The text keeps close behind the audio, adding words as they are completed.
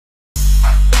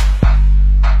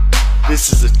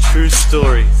This is a true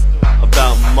story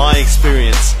about my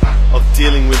experience of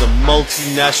dealing with a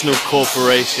multinational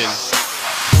corporation.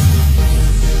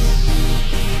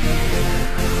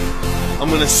 I'm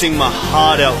gonna sing my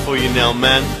heart out for you now,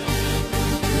 man.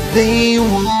 They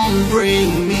won't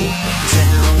bring me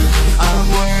down. I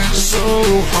work so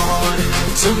hard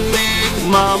to make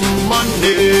my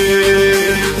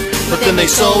money, but then they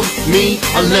sold me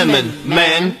a lemon,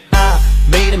 man. I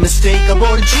made a mistake, I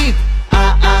bought a Jeep.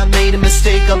 I made a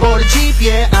mistake, I bought a Jeep,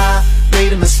 yeah. I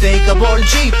made a mistake, I bought a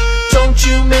Jeep. Don't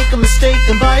you make a mistake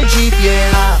and buy a Jeep,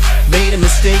 yeah. I made a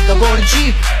mistake, I bought a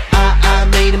Jeep. I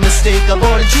made a mistake, I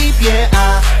bought a Jeep, yeah.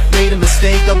 I made a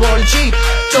mistake, I bought a Jeep.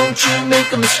 Don't you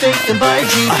make a mistake and buy a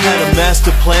Jeep, I had a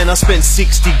master plan, I spent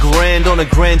 60 grand on a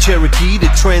Grand Cherokee to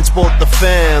transport the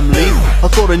family. I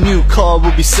thought a new car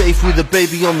would be safe with a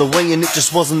baby on the way, and it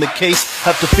just wasn't the case.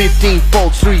 After 15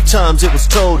 faults, 3 times it was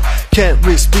told, can't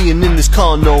risk being in this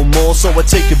car no more. So I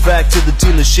take it back to the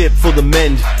dealership for the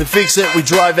mend. The fix that we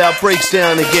drive out breaks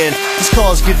down again. This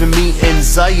car's giving me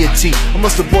anxiety. I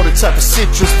must have bought a type of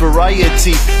citrus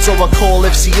variety. So I call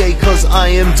FCA cause I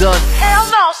am done. Hell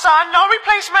no, son, no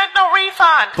replacement, no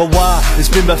refund. But why? It's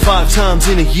been about 5 times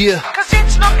in a year. Cause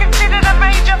it's not considered a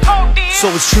major fault, dear. So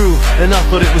it's true, and I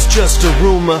thought it was just a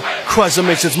rumor. Chrysler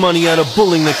makes its money out of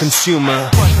bullying the consumer.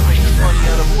 Chrysler makes its money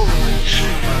out of bullying the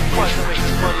consumer. Chrysler makes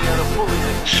its money out of bullying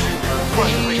the consumer.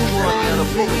 Chrysler makes its money out of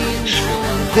bullying the consumer.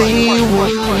 They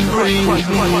won't bring me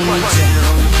down.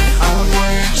 I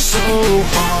work so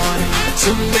hard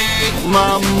to make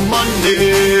my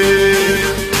money,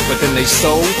 but then they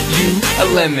sold you a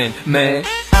lemon, man.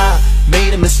 I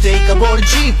made a mistake, I bought a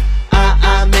Jeep.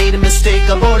 I made a mistake,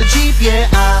 I bought a Jeep, yeah.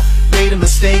 I made a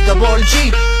mistake, I bought a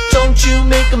Jeep. Don't you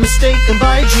make a mistake and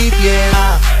buy a Jeep, yeah.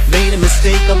 I made a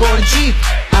mistake, I bought a Jeep.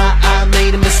 I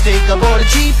made a mistake, I bought a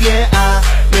Jeep, yeah. I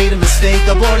made a mistake,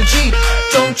 I bought a Jeep.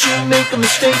 Don't you make a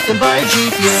mistake and buy a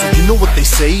Jeep, yeah. So you know what they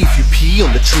say, if you pee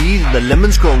on the tree, the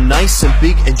lemons grow nice and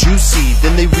big and juicy.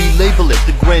 Then they relabel it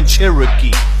the Grand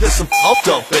Cherokee. There's some fucked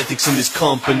up ethics in this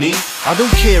company. I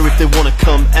don't care if they wanna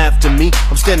come after me.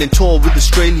 I'm standing tall with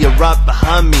Australia right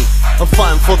behind me. I'm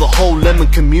fighting for the whole lemon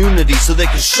community so they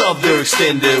can shove their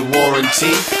extended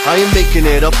warranty. I ain't making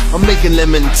it up, I'm making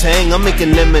lemon tang, I'm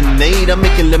making lemonade, I'm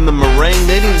making lemon meringue.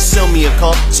 They didn't sell me a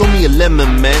car, sold me a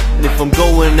lemon, man. And if I'm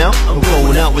going out, I'm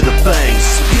going out with a bang.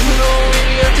 So you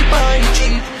already have to buy a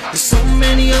Jeep. There's so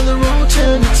many other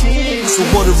alternatives. So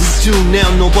what do we do now?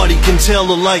 Nobody can tell.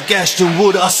 Or like Ashton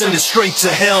Wood, I send it straight to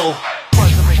hell.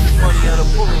 Chrysler makes its money out of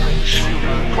bullying the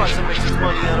consumer. Chrysler makes its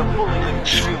money out of bullying the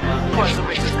consumer. Chrysler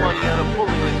makes its money out of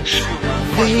bullying the consumer.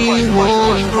 They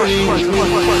won't bring me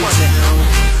down.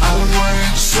 I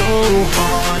work so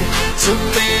hard to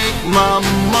make my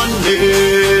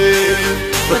money,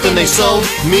 but then they sold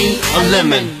me a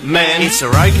lemon, man. It's a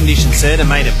road condition, sir, to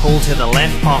make it pull to the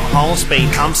left, pothole, speed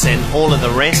humps and all of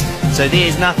the rest. So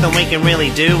there's nothing we can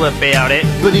really do about it.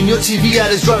 But in your TV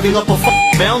ad is driving up a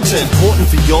mountain. Important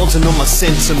for y'all to know my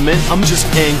sentiment. I'm just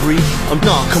angry, I'm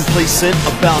not complacent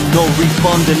about no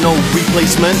refund and no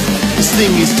replacement. This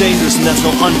thing is dangerous and that's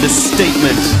no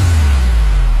understatement.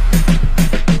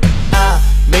 I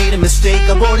made a mistake,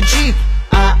 I bought a Jeep.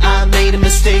 I made a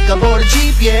mistake, I bought a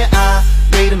Jeep, yeah. I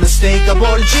made a mistake, I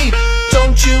bought a Jeep.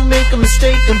 Don't you make a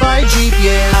mistake and buy a Jeep,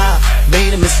 yeah. I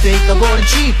made a mistake, I bought a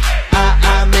Jeep.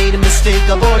 I made a mistake,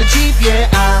 I bought a Jeep, yeah.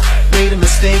 I made a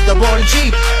mistake, I bought a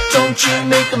Jeep. Don't you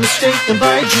make a mistake and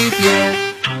buy a Jeep, yeah.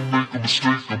 Don't make a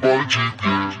mistake and buy a Jeep,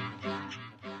 yeah.